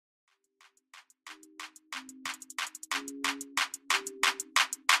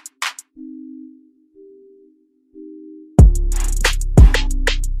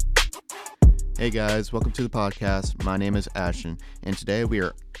Hey guys, welcome to the podcast. My name is Ashton, and today we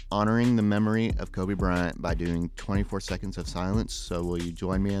are honoring the memory of Kobe Bryant by doing 24 seconds of silence. So, will you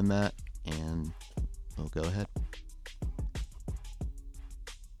join me in that? And we'll go ahead.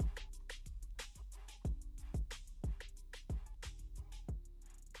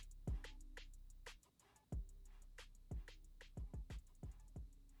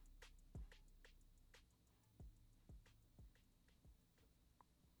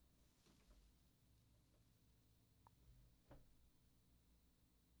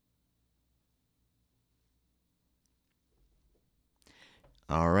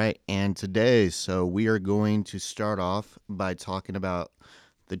 All right, and today, we are going to start off by talking about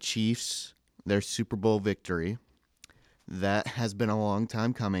the Chiefs, their Super Bowl victory. That has been a long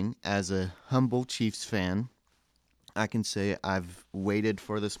time coming. As a humble Chiefs fan, I can say I've waited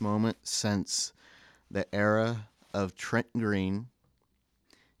for this moment since the era of Trent Green,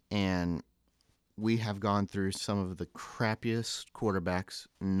 and we have gone through some of the crappiest quarterbacks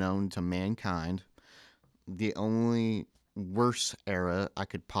known to mankind. The only worse era I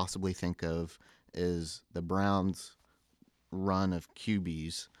could possibly think of is the Browns' run of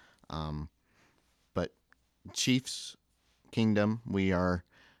QBs. But Chiefs Kingdom, we are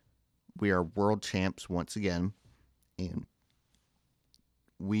world champs once again, and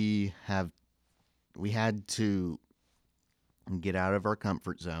we have we had to get out of our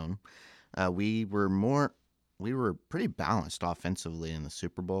comfort zone. We were pretty balanced offensively in the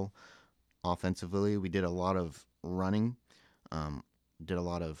Super Bowl. Offensively, we did a lot of running, um, did a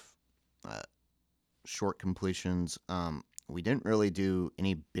lot of uh, short completions. We didn't really do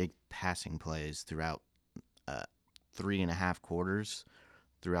any big passing plays throughout uh, 3.5 quarters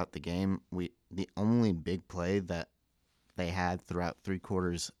throughout the game. The only big play that they had throughout 3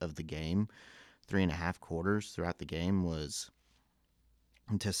 quarters of the game, 3.5 quarters throughout the game, was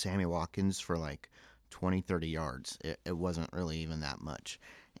to Sammy Watkins for like 20, 30 yards. It wasn't really even that much.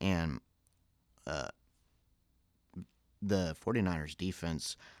 And uh, the 49ers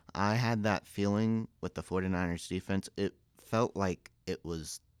defense, I had that feeling with the 49ers defense. It felt like it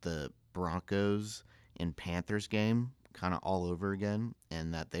was the Broncos and Panthers game kind of all over again,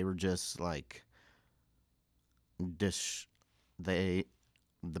 and that they were just like dis they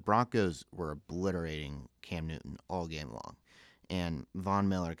the Broncos were obliterating Cam Newton all game long, and Von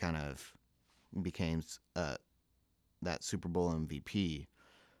Miller kind of became that Super Bowl MVP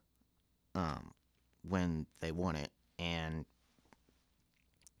um, when they won it, and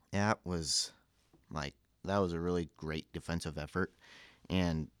that was like that was a really great defensive effort.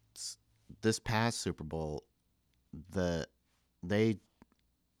 And this past Super Bowl, the they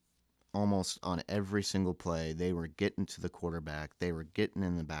almost on every single play they were getting to the quarterback, they were getting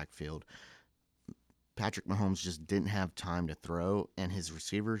in the backfield. Patrick Mahomes just didn't have time to throw, and his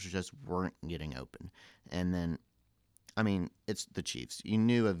receivers just weren't getting open. And then, I mean, it's the Chiefs. You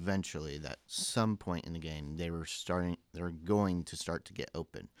knew eventually that some point in the game they were going to start to get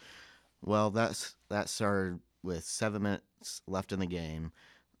open. Well, that started with 7 minutes left in the game.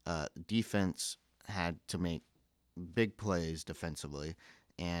 Defense had to make big plays defensively,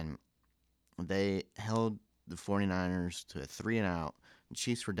 and they held the 49ers to a 3-and-out. The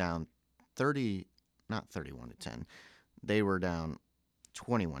Chiefs were down 30, not 31 to 10. They were down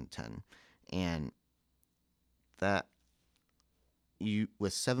 21-10, and that you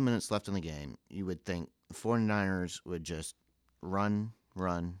with 7 minutes left in the game, you would think the 49ers would just run,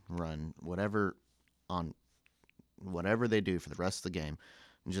 run, run, on whatever they do for the rest of the game,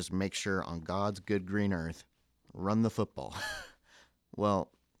 and just make sure on God's good green earth, run the football.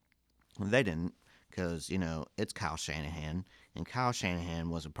 Well, they didn't, because it's Kyle Shanahan, and Kyle Shanahan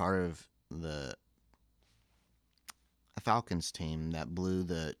was a part of the Falcons team that blew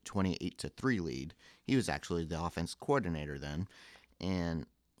the 28-3 lead. He was actually the offense coordinator then, and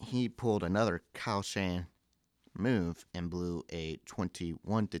he pulled another Kyle Shanahan move and blew a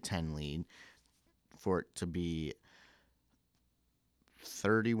 21-10 lead for it to be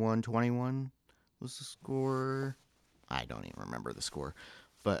 31-21 was the score. I don't even remember the score,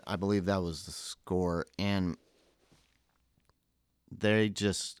 but I believe that was the score. And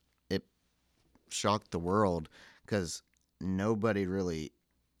it shocked the world because nobody really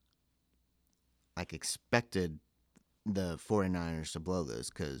expected the 49ers to blow this,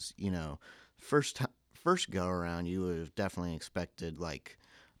 because first first go around you would have definitely expected, like,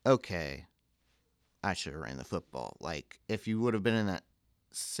 okay, I should have ran the football. Like, if you would have been in that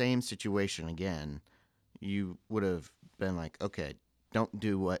same situation again, you would have been like, okay, don't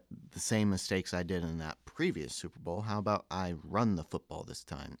do what the same mistakes I did in that previous Super Bowl. How about I run the football this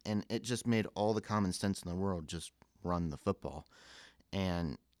time? And it just made all the common sense in the world, just run the football.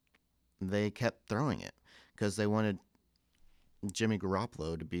 And they kept throwing it because they wanted Jimmy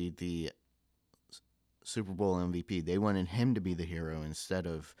Garoppolo to be the Super Bowl MVP. They wanted him to be the hero instead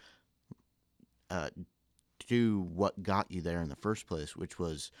of uh, do what got you there in the first place, which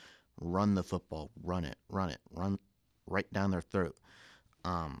was run the football, run it, run right down their throat.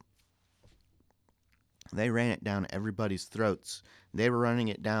 Um, they ran it down everybody's throats. They were running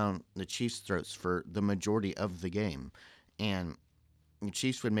it down the Chiefs' throats for the majority of the game. And the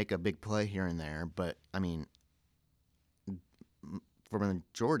Chiefs would make a big play here and there, but I mean, for the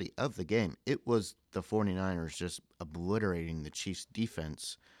majority of the game, it was the 49ers just obliterating the Chiefs'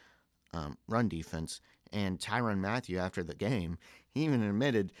 defense, run defense. And Tyrann Mathieu, after the game, he even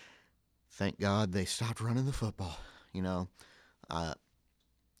admitted, thank God they stopped running the football, you know,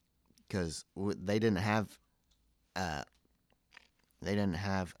 because they didn't have. Uh, they didn't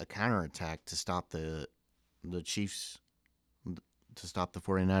have a counterattack to stop the Chiefs, to stop the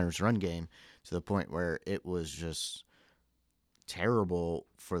 49ers run game, to the point where it was just terrible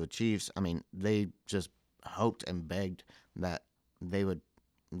for the Chiefs. I mean, they just hoped and begged that they would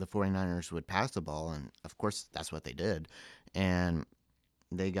the 49ers would pass the ball, and of course that's what they did. And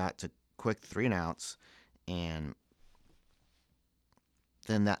they got to quick 3-and-outs, and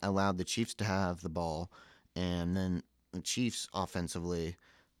then that allowed the Chiefs to have the ball, and then the Chiefs offensively,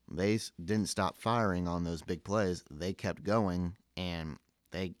 they didn't stop firing on those big plays. They kept going, and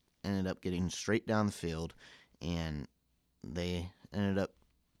they ended up getting straight down the field, and they ended up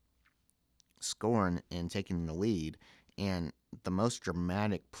scoring and taking the lead. And the most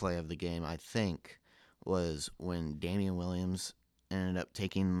dramatic play of the game, I think, was when Damian Williams ended up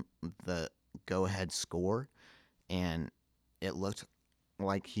taking the go-ahead score, and it looked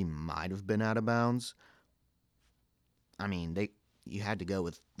like he might have been out of bounds. I mean, you had to go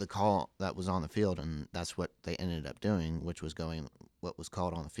with the call that was on the field, and that's what they ended up doing, which was going what was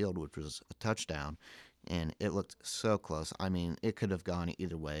called on the field, which was a touchdown. And it looked so close. I mean, it could have gone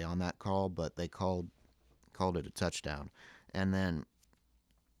either way on that call, but they called it a touchdown. And then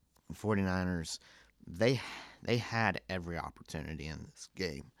 49ers, they they had every opportunity in this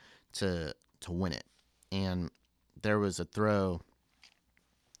game to win it. And there was a throw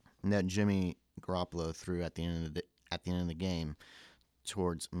that Jimmy Garoppolo threw at the end of the game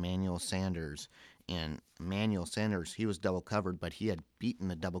towards Manuel Sanders. And Manuel Sanders, he was double covered, but he had beaten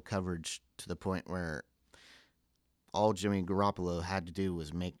the double coverage to the point where all Jimmy Garoppolo had to do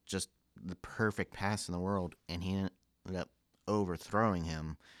was make just the perfect pass in the world, and he ended up overthrowing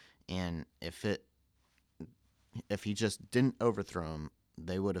him. And if he just didn't overthrow him,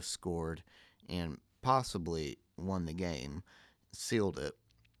 they would have scored and possibly won the game, sealed it,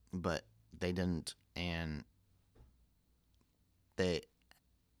 but they didn't, and they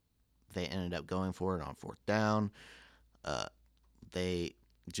they ended up going for it on fourth down. Uh, they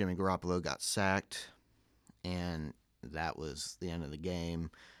Jimmy Garoppolo got sacked, and that was the end of the game.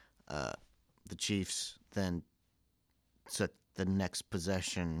 Uh, the Chiefs then took the next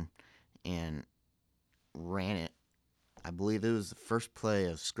possession and ran it. I believe it was the first play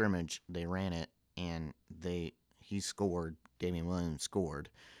of scrimmage. They ran it, and he scored. Damian Williams scored,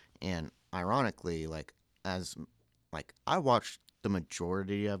 and ironically, as I watched the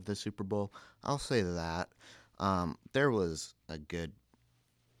majority of the Super Bowl. I'll say that there was a good.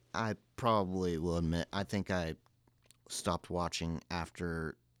 I probably will admit. I think I stopped watching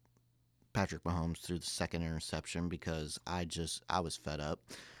after Patrick Mahomes threw the second interception because I was fed up,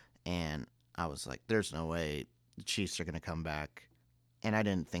 and I was like, "There's no way the Chiefs are going to come back." And I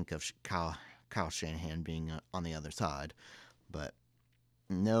didn't think of Kyle Shanahan being on the other side, but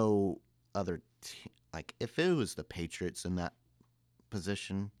no other like if it was the Patriots in that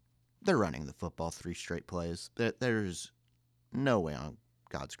position, they're running the football 3 straight plays. There's no way on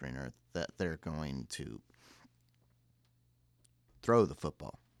God's green earth that they're going to throw the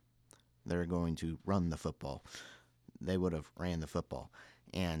football. They're going to run the football. They would have ran the football.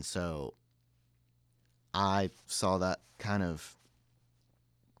 And so I saw that kind of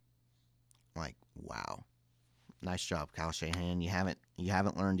like, wow, nice job, Kyle Shanahan. You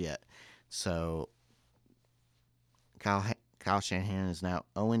haven't learned yet. So Kyle Kyle Shanahan is now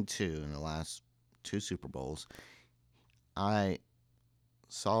 0-2 in the last 2 Super Bowls. I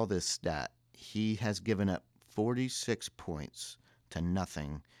saw this stat. He has given up 46 points to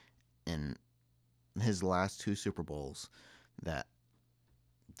nothing in his last 2 Super Bowls. That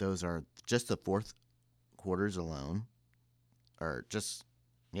those are just the fourth quarters alone, or just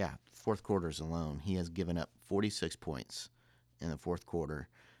fourth quarters alone. He has given up 46 points in the fourth quarter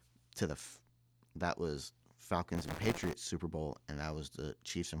to that was Falcons and Patriots Super Bowl, and that was the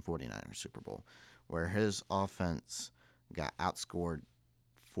Chiefs and 49ers Super Bowl, where his offense got outscored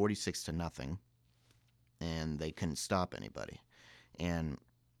 46-0, and they couldn't stop anybody. And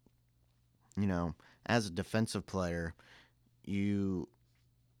you know, as a defensive player, you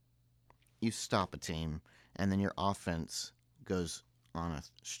you stop a team, and then your offense goes on a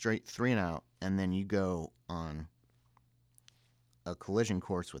straight 3-and-out, and then you go on a collision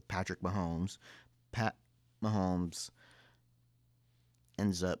course with Patrick Mahomes. Pat Mahomes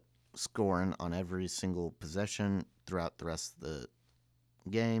ends up scoring on every single possession throughout the rest of the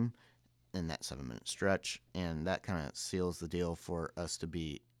game in that 7-minute stretch, and that kind of seals the deal for us to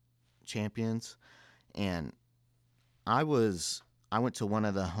be champions. And I was I went to one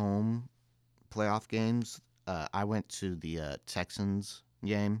of the home playoff games. I went to the Texans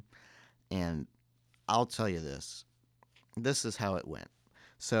game, and I'll tell you this. This is how it went.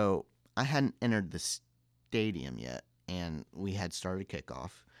 So I hadn't entered the stadium yet, and we had started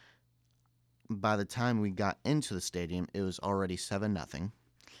kickoff. By the time we got into the stadium, it was already 7-0.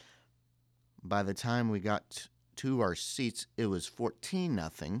 By the time we got to our seats, it was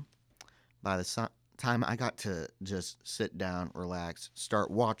 14-0. By the time I got to just sit down, relax, start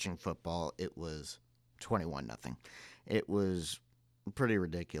watching football, it was 21-0. It was pretty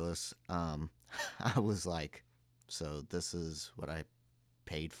ridiculous. I was like, so this is what I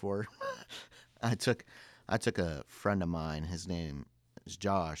paid for. I took a friend of mine. His name is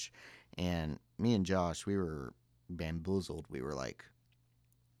Josh, and me and Josh, we were bamboozled. We were like,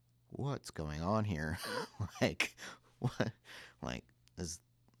 what's going on here? Like, what? Like, is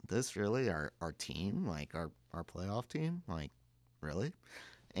this really our team? Like, our playoff team? Like, really?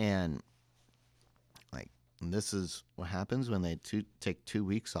 And, like, this is what happens when they take 2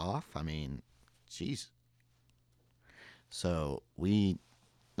 weeks off? I mean, jeez. So,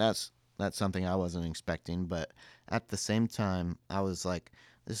 that's something I wasn't expecting. But at the same time, I was like,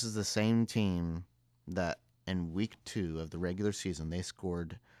 this is the same team that in week 2 of the regular season, they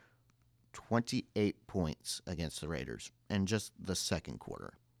scored 28 points against the Raiders in just the second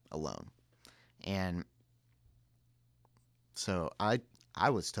quarter alone. And so I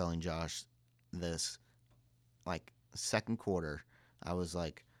was telling Josh this, like, second quarter. I was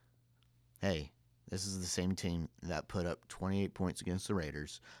like, hey, this is the same team that put up 28 points against the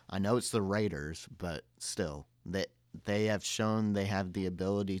Raiders. I know it's the Raiders, but still, they have shown they have the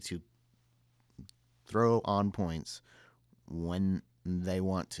ability to throw on points when they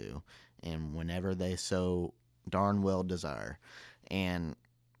want to and whenever they so darn well desire. And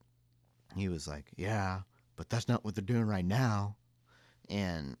he was like, yeah, but that's not what they're doing right now.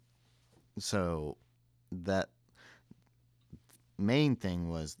 And so that main thing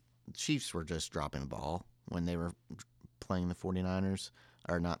was the Chiefs were just dropping the ball when they were playing the 49ers,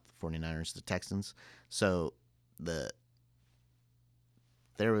 or not the 49ers, the Texans. So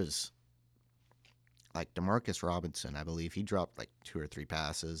there was like Demarcus Robinson, I believe he dropped like 2 or 3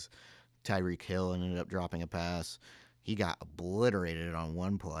 passes. Tyreek Hill ended up dropping a pass. He got obliterated on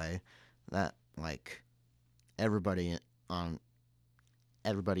one play. That, like, everybody on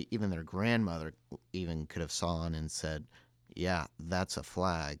everybody, even their grandmother, even could have saw it and said, "Yeah, that's a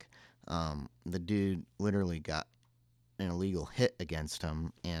flag." The dude literally got an illegal hit against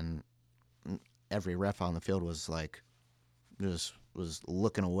him, and every ref on the field was like, just was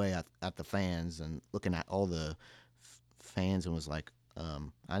looking away at the fans and looking at all the fans and was like,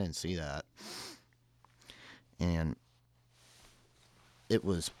 I didn't see that. And it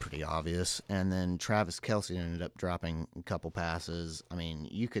was pretty obvious. And then Travis Kelce ended up dropping a couple passes. I mean,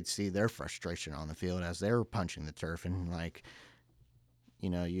 you could see their frustration on the field as they were punching the turf. And, like,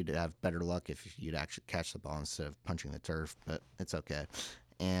 you'd have better luck if you'd actually catch the ball instead of punching the turf. But it's okay.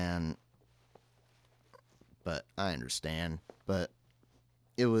 But I understand. But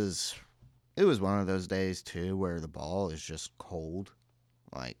it was one of those days too where the ball is just cold.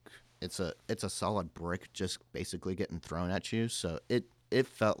 Like, it's a solid brick just basically getting thrown at you. So it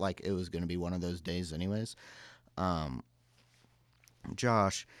felt like it was going to be one of those days anyways. Um,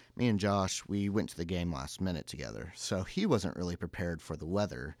 me and Josh, we went to the game last minute together. So he wasn't really prepared for the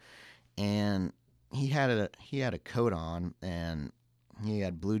weather, and he had a coat on and he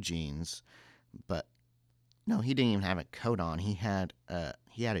had blue jeans, but no, he didn't even have a coat on. He had a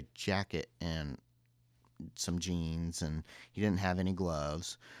jacket and some jeans, and he didn't have any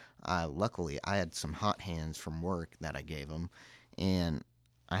gloves. Luckily, I had some hot hands from work that I gave him, and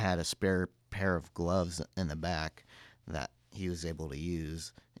I had a spare pair of gloves in the back that he was able to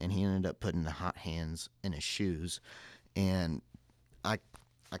use, and he ended up putting the hot hands in his shoes, and I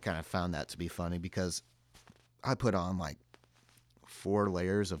I kind of found that to be funny because I put on like 4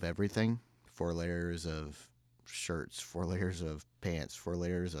 layers of everything, 4 layers of shirts, 4 layers of pants, 4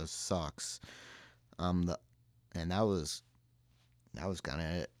 layers of socks. The and that was that was kind of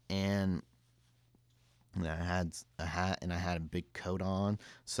it. And I had a hat and I had a big coat on.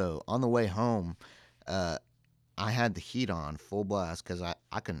 So on the way home, uh, I had the heat on full blast because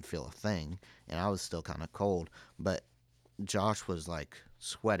I couldn't feel a thing and I was still kind of cold. But Josh was like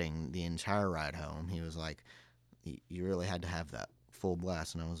sweating the entire ride home. He was like, "You really had to have that full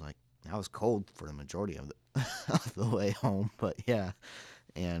blast." And I was like, I was cold for the majority of the, of the way home. But yeah.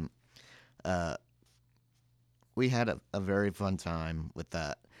 And uh, we had a very fun time with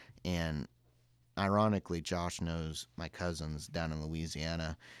that. And ironically, Josh knows my cousins down in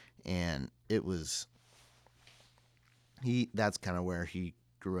Louisiana. And it was, that's kind of where he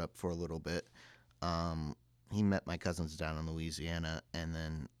grew up for a little bit. Um, he met my cousins down in Louisiana, and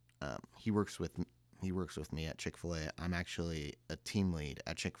then he works with me at Chick Fil A. I'm actually a team lead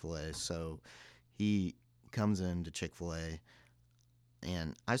at Chick Fil A, so he comes into Chick Fil A,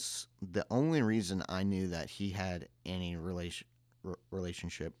 and the only reason I knew that he had any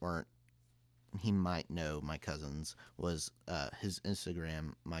relationship or he might know my cousins was his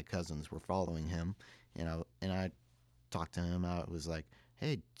Instagram. My cousins were following him, and I talked to him. I was like,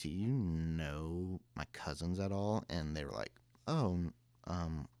 "Hey, do you know my cousins at all?" And they were like, "Oh,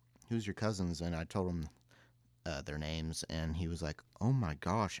 um, who's your cousins?" And I told him their names, and he was like, "Oh my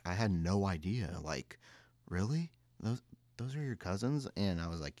gosh, I had no idea. Like, really? Those are your cousins?" And I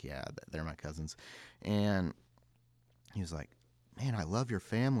was like, "Yeah, they're my cousins." And he was like, "Man, I love your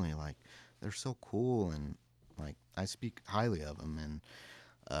family. Like, they're so cool, and like I speak highly of them, and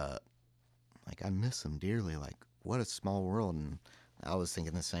uh, like I miss them dearly. Like, what a small world." And I was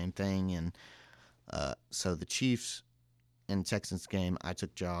thinking the same thing. And so the Chiefs and Texans game, I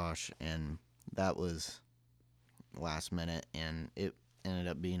took Josh, and that was last minute, and it ended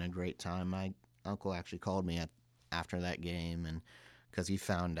up being a great time. My uncle actually called me after that game, and because he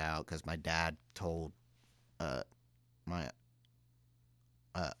found out, because my dad told uh, my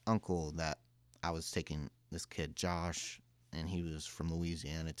uncle that I was taking this kid Josh, and he was from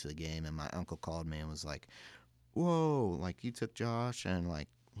Louisiana, to the game, and my uncle called me and was like, "Whoa, like you took Josh," and like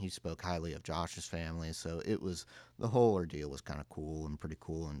he spoke highly of Josh's family. So it was, the whole ordeal was kind of cool and pretty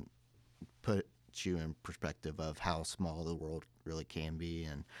cool, and put you in perspective of how small the world really can be.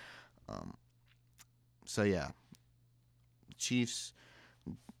 And um, so yeah, Chiefs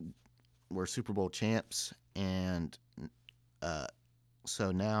were Super Bowl champs, and uh,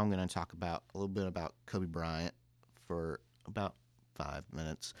 so now I'm going to talk about a little bit about Kobe Bryant for about 5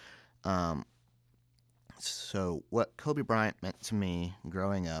 minutes. Um, so what Kobe Bryant meant to me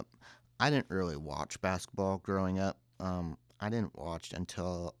growing up, I didn't really watch basketball growing up. I didn't watch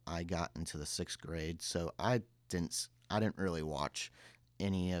until I got into the 6th grade, so I didn't really watch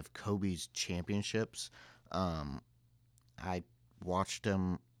any of Kobe's championships. Um, I watched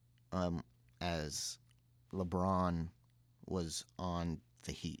him um, as LeBron was on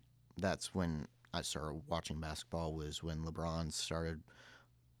the Heat. That's when I started watching basketball. Was when LeBron started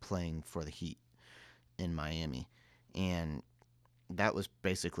playing for the Heat in Miami, and that was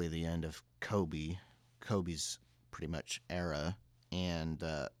basically the end of Kobe's pretty much era. And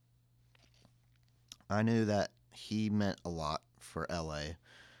I knew that he meant a lot for LA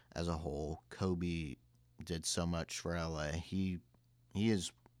as a whole. Kobe did so much for LA. He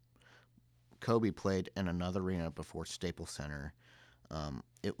is Kobe played in another arena before Staples Center.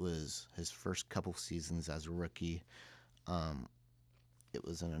 It was his first couple seasons as a rookie. Um, it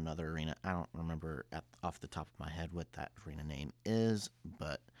was in another arena. I don't remember off the top of my head what that arena name is,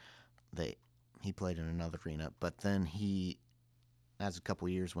 but they he played in another arena. But then as a couple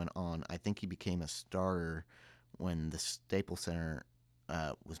years went on, I think he became a starter when the Staples Center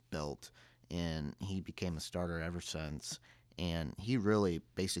was built, and he became a starter ever since. And he really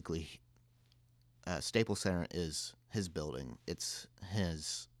basically, Staples Center is his building. It's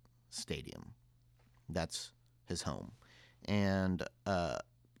his stadium. That's his home. And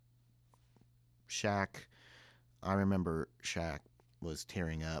Shaq, I remember Shaq was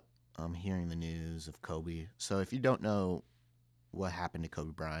tearing up hearing the news of Kobe. So if you don't know what happened to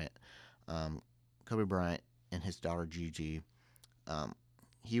Kobe Bryant, um, Kobe Bryant and his daughter Gigi, um,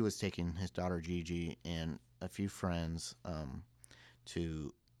 he was taking his daughter Gigi and a few friends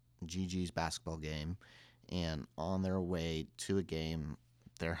to Gigi's basketball game, and on their way to a game,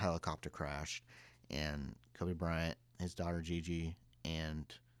 their helicopter crashed, and Kobe Bryant, his daughter Gigi, and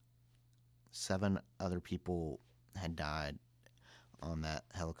 7 other people had died on that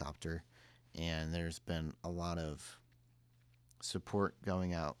helicopter. And there's been a lot of support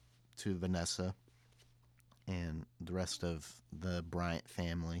going out to Vanessa and the rest of the Bryant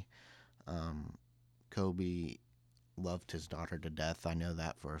family. Um, Kobe loved his daughter to death. I know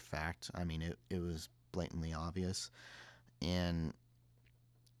that for a fact. I mean, it was blatantly obvious. And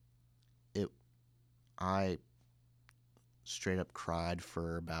I straight up cried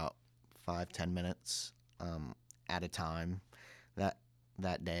for about 5-10 minutes at a time that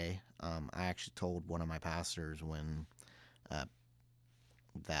that day. I actually told one of my pastors uh,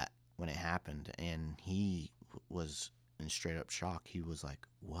 when it happened, and he was in straight up shock. He was like,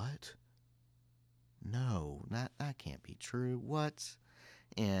 "What? No, that can't be true. What?"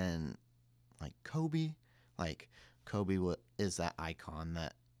 And like like Kobe is that icon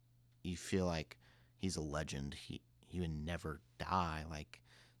that you feel like he's a legend. He would never die. Like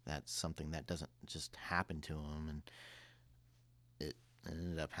that's something that doesn't just happen to him, and it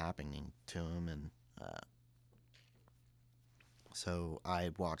ended up happening to him. And uh, so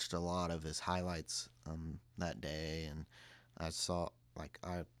I watched a lot of his highlights that day, and I saw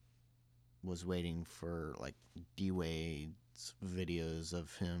I was waiting for like D Wade's videos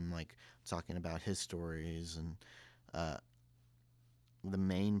of him like talking about his stories, and uh, the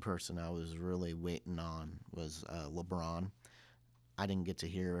main person I was really waiting on was LeBron. I didn't get to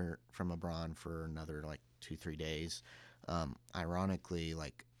hear from LeBron for another like 2-3 days. Ironically,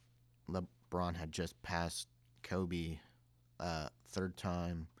 like LeBron had just passed Kobe third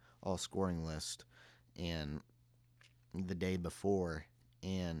time all scoring list, and the day before,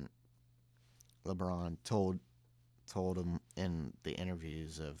 and LeBron told him in the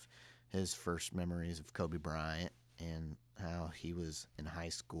interviews of his first memories of Kobe Bryant and how he was in high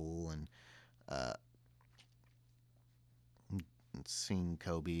school and uh, seeing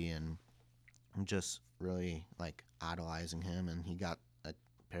Kobe and just really like idolizing him. And he got a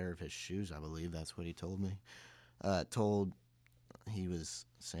pair of his shoes, I believe. That's what he told me. Told he was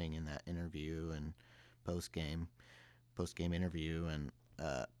saying in that interview and post game interview, and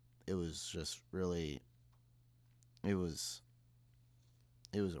it was just really it was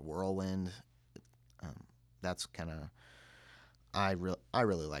it was a whirlwind. Um, that's kind of I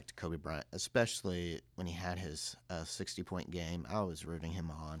really liked Kobe Bryant, especially when he had his 60-point game. I was rooting him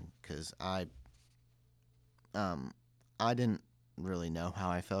on because um, I didn't really know how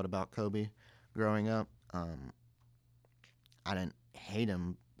I felt about Kobe growing up. I didn't hate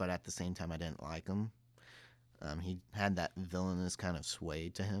him, but at the same time, I didn't like him. He had that villainous kind of sway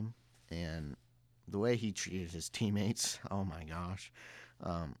to him, and the way he treated his teammates, oh my gosh,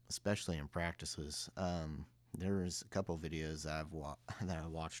 especially in practices. There was a couple videos that I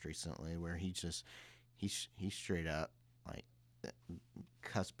watched recently where he straight up like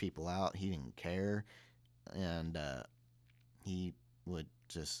cussed people out. He didn't care, and he would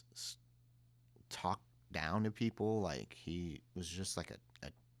just talk down to people. Like he was just like a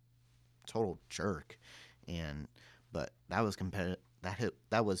total jerk, and but that was competitive.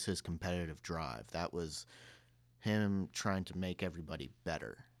 That was his competitive drive. That was him trying to make everybody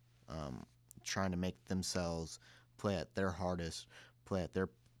better, um, trying to make themselves play at their hardest, play at their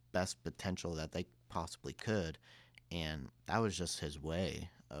best potential that they possibly could, and that was just his way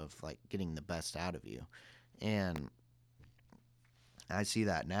of like getting the best out of you. And I see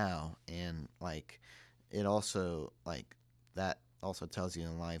that now, and like it also like that also tells you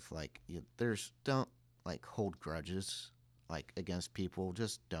in life like there's don't like hold grudges like against people.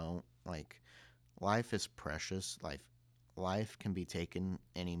 Just don't like life is precious. Life can be taken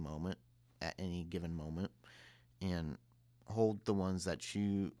any moment at any given moment, and hold the ones that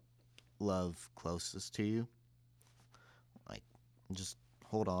you love closest to you. Like just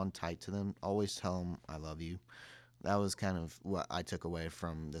hold on tight to them. Always tell them I love you. That was kind of what I took away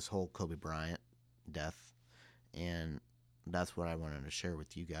from this whole Kobe Bryant death, and that's what I wanted to share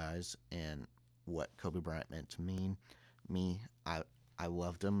with you guys and what Kobe Bryant meant to me. I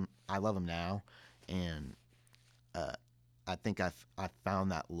loved him. I love him now, and uh, I think I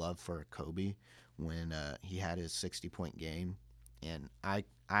found that love for Kobe when he had his 60-point game, and I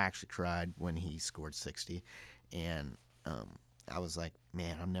actually cried when he scored 60, and um, I was like,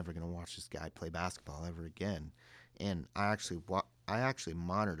 man, I'm never gonna watch this guy play basketball ever again. And I actually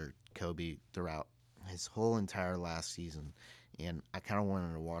monitored Kobe throughout his whole entire last season, and I kind of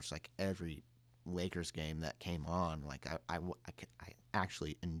wanted to watch like every Lakers game that came on. Like I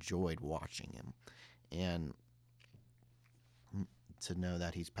actually enjoyed watching him, and to know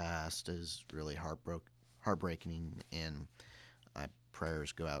that he's passed is really heartbreaking, and my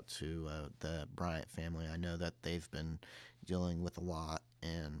prayers go out to the Bryant family. I know that they've been dealing with a lot,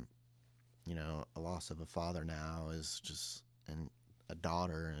 and a loss of a father now is just, and a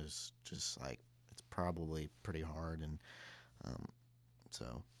daughter is just like it's probably pretty hard, and um,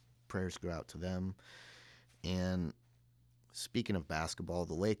 so prayers go out to them. And speaking of basketball,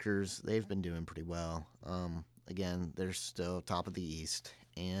 the Lakers, they've been doing pretty well. Again, they're still top of the East,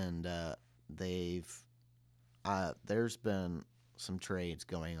 and they've there's been some trades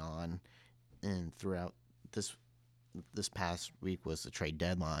going on and throughout this this past week was the trade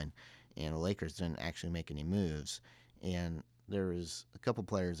deadline, and the Lakers didn't actually make any moves. And there was a couple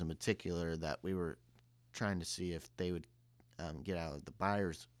players in particular that we were trying to see if they would get out of the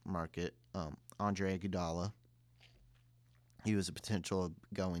buyer's market. Andre Iguodala, he was a potential of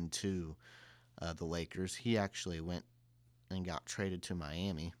going to the Lakers. He actually went and got traded to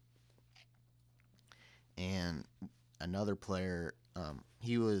Miami. And another player,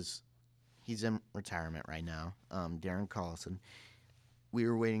 he's in retirement right now. Darren Collison. We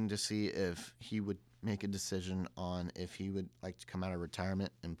were waiting to see if he would make a decision on if he would like to come out of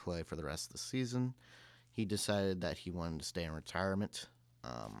retirement and play for the rest of the season. He decided that he wanted to stay in retirement.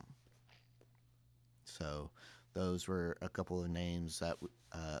 Um, so those were a couple of names that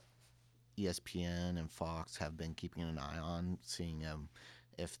ESPN and Fox have been keeping an eye on, seeing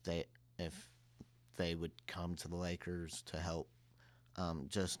if they would come to the Lakers to help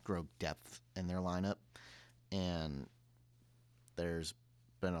just grow depth in their lineup. And there's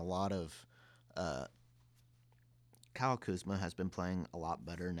been a lot of uh, Kyle Kuzma has been playing a lot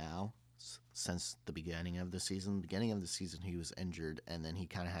better now since the beginning of the season. Beginning of the season, he was injured, and then he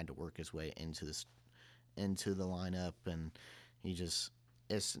kind of had to work his way into the lineup, and he just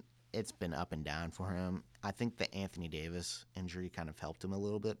it's it's been up and down for him. I think the Anthony Davis injury kind of helped him a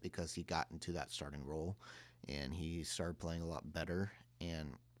little bit because he got into that starting role, and he started playing a lot better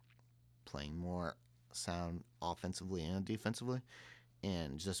and playing more sound offensively and defensively,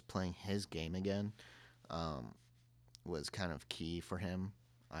 and just playing his game again. Um, was kind of key for him.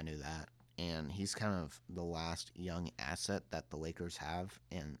 I knew that. And he's kind of the last young asset that the Lakers have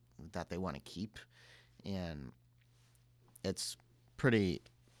and that they want to keep. And it's pretty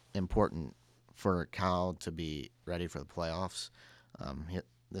important for Kyle to be ready for the playoffs.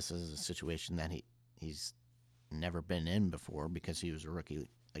 This is a situation that he's never been in before because he was a rookie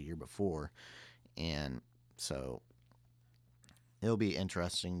a year before. And so it'll be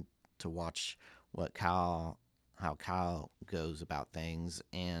interesting to watch what Kyle how Kyle goes about things,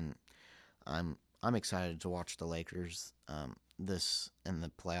 and I'm excited to watch the Lakers this in the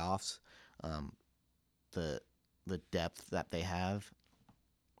playoffs. Um, the the depth that they have,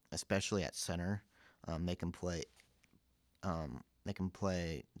 especially at center, they can play. They can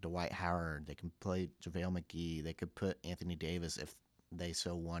play Dwight Howard. They can play JaVale McGee. They could put Anthony Davis if they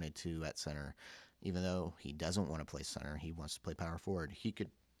so wanted to at center. Even though he doesn't want to play center, he wants to play power forward. He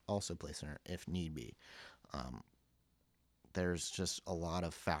could also play center if need be. Um, there's just a lot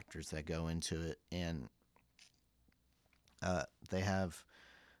of factors that go into it, and they have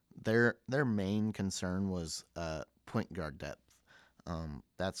their main concern was point guard depth.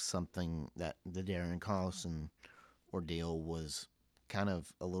 That's something that the Darren Collison ordeal was kind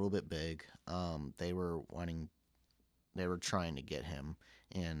of a little bit big. They were trying to get him,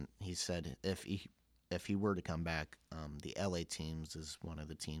 and he said if he were to come back, the LA teams is one of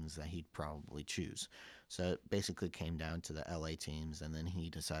the teams that he'd probably choose. So it basically came down to the LA teams, and then he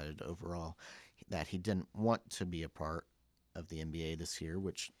decided overall that he didn't want to be a part of the NBA this year,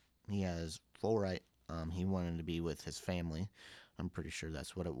 which he has full right. He wanted to be with his family. I'm pretty sure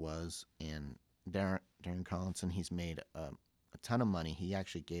that's what it was. And Darren Collinson, he's made a ton of money. He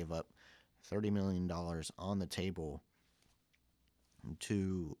actually gave up $30 million on the table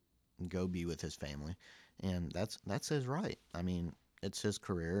to go be with his family, and that's his right. I mean, it's his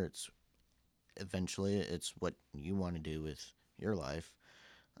career. It's eventually it's what you want to do with your life.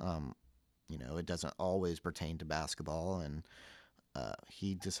 Um, it doesn't always pertain to basketball, and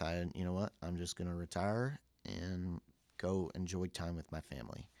he decided, you know what, I'm just gonna retire and go enjoy time with my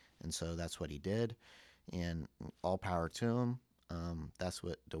family, and so that's what he did, and all power to him. That's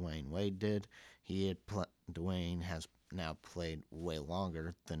what Dwayne Wade did. Dwayne has now played way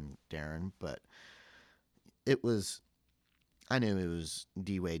longer than Darren, but it was I knew it was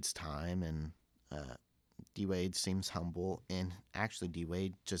D Wade's time, and uh, D Wade seems humble. And actually, D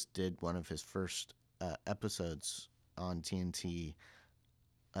Wade just did one of his first episodes on TNT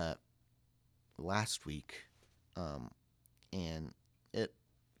uh, last week, um, and it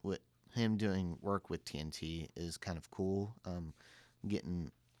with him doing work with TNT is kind of cool. Getting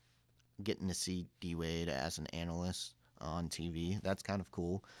getting to see D Wade as an analyst on TV, that's kind of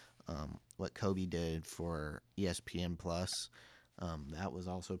cool. What Kobe did for ESPN Plus, that was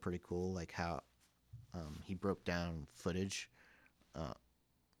also pretty cool. Like how he broke down footage uh,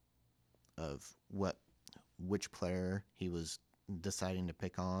 of which player he was deciding to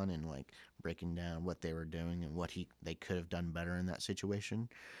pick on, and like breaking down what they were doing and what they could have done better in that situation.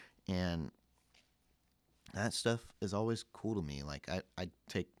 And that stuff is always cool to me. Like I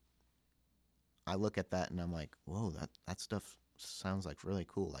look at that and I'm like, whoa, that stuff sounds like really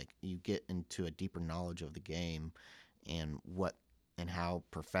cool. Like you get into a deeper knowledge of the game and what and how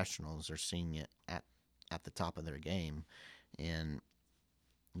professionals are seeing it at the top of their game, and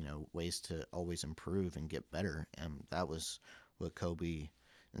ways to always improve and get better. And that was what Kobe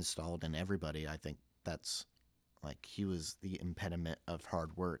installed in everybody. I think that's like he was the impediment of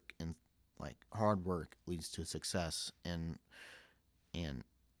hard work, and like hard work leads to success, and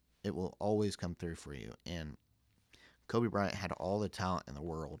it will always come through for you. And Kobe Bryant had all the talent in the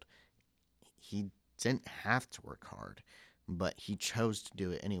world. He didn't have to work hard, but he chose to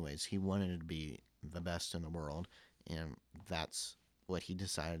do it anyways. He wanted to be the best in the world, and that's what he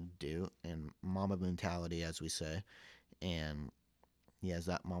decided to do. And Mamba mentality, as we say, and he has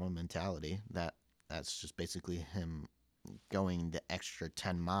that Mamba mentality. That's just basically him going the extra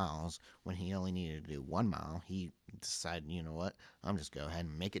 10 miles when he only needed to do 1 mile. He decided, you know what, I'm just go ahead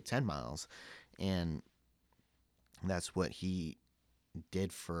and make it 10 miles. And that's what he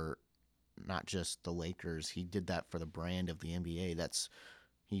did for not just the Lakers. He did that for the brand of the NBA.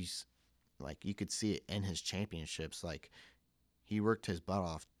 He's like, you could see it in his championships. Like, he worked his butt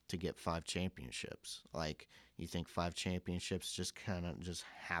off to get 5 championships. Like, you think 5 championships just kind of just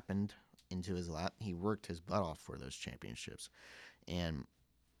happened into his lap? He worked his butt off for those championships. And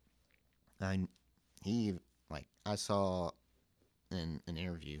I he like I saw in an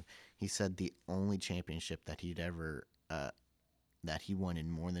interview, he said the only championship that he'd ever that he wanted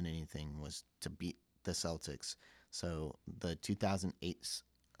more than anything was to beat the Celtics. So the 2008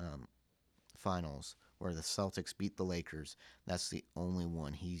 um, finals where the Celtics beat the Lakers, that's the only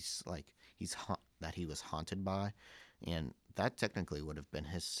one that he was haunted by, and that technically would have been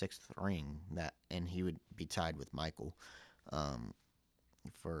his 6th ring. And he would be tied with Michael um,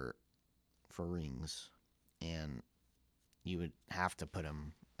 for rings, and you would have to put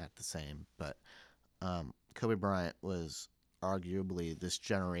him at the same. But Kobe Bryant was arguably this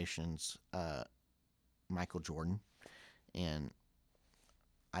generation's Michael Jordan, and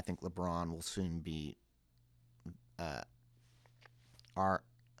I think LeBron will soon be uh, our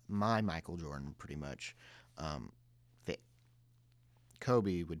my Michael Jordan, pretty much. Um, the,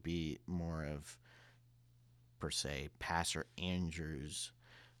 Kobe would be more of, per se, Passer Andrews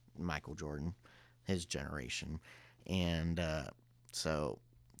Michael Jordan, his generation. And so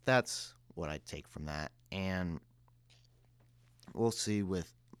that's what I take from that. And we'll see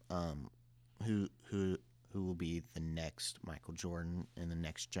with who will be the next Michael Jordan in the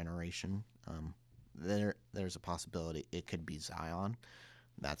next generation. There's a possibility it could be Zion.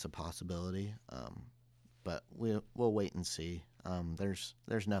 That's a possibility. But we'll wait and see. There's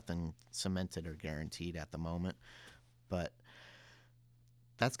nothing cemented or guaranteed at the moment. But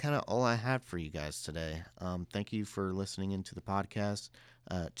that's kind of all I have for you guys today. Thank you for listening into the podcast.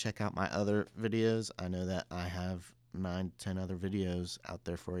 Check out my other videos. I know that I have 9 to 10 other videos out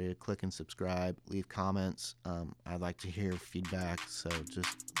there for you. Click and subscribe. Leave comments. I'd like to hear feedback, so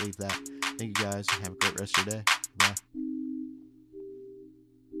just leave that. Thank you guys. Have a great rest of your day. Bye.